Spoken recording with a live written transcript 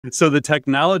So the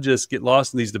technologists get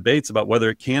lost in these debates about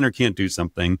whether it can or can't do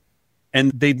something.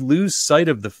 And they lose sight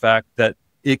of the fact that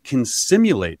it can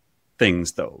simulate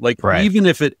things, though. Like, Right. even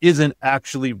if it isn't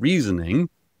actually reasoning,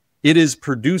 it is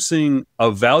producing a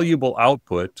valuable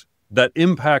output that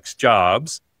impacts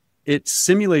jobs. It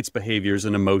simulates behaviors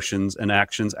and emotions and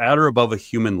actions at or above a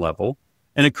human level,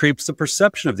 and it creates the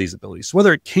perception of these abilities. So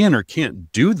whether it can or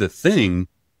can't do the thing,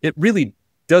 it really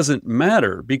doesn't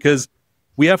matter, because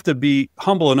we have to be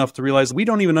humble enough to realize we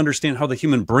don't even understand how the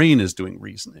human brain is doing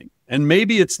reasoning. And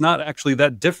maybe it's not actually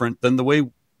that different than the way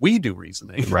we do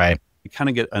reasoning. Right. I kind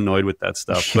of get annoyed with that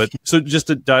stuff. But so just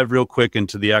to dive real quick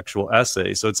into the actual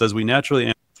essay. So it says, we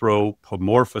naturally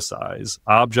anthropomorphize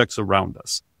objects around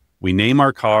us. We name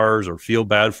our cars or feel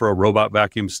bad for a robot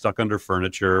vacuum stuck under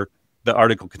furniture. The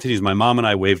article continues, my mom and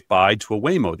I waved bye to a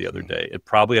Waymo the other day. It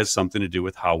probably has something to do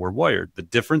with how we're wired. The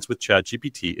difference with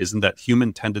ChatGPT isn't that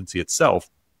human tendency itself.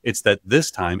 It's that this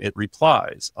time it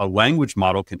replies. A language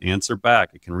model can answer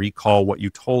back. It can recall what you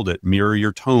told it, mirror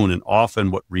your tone, and often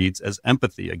what reads as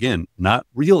empathy. Again, not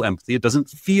real empathy. It doesn't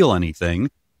feel anything,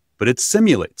 but it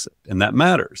simulates it, and that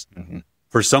matters. Mm-hmm.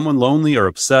 For someone lonely or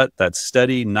upset, that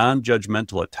steady,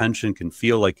 non-judgmental attention can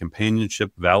feel like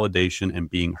companionship, validation, and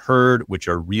being heard, which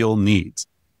are real needs.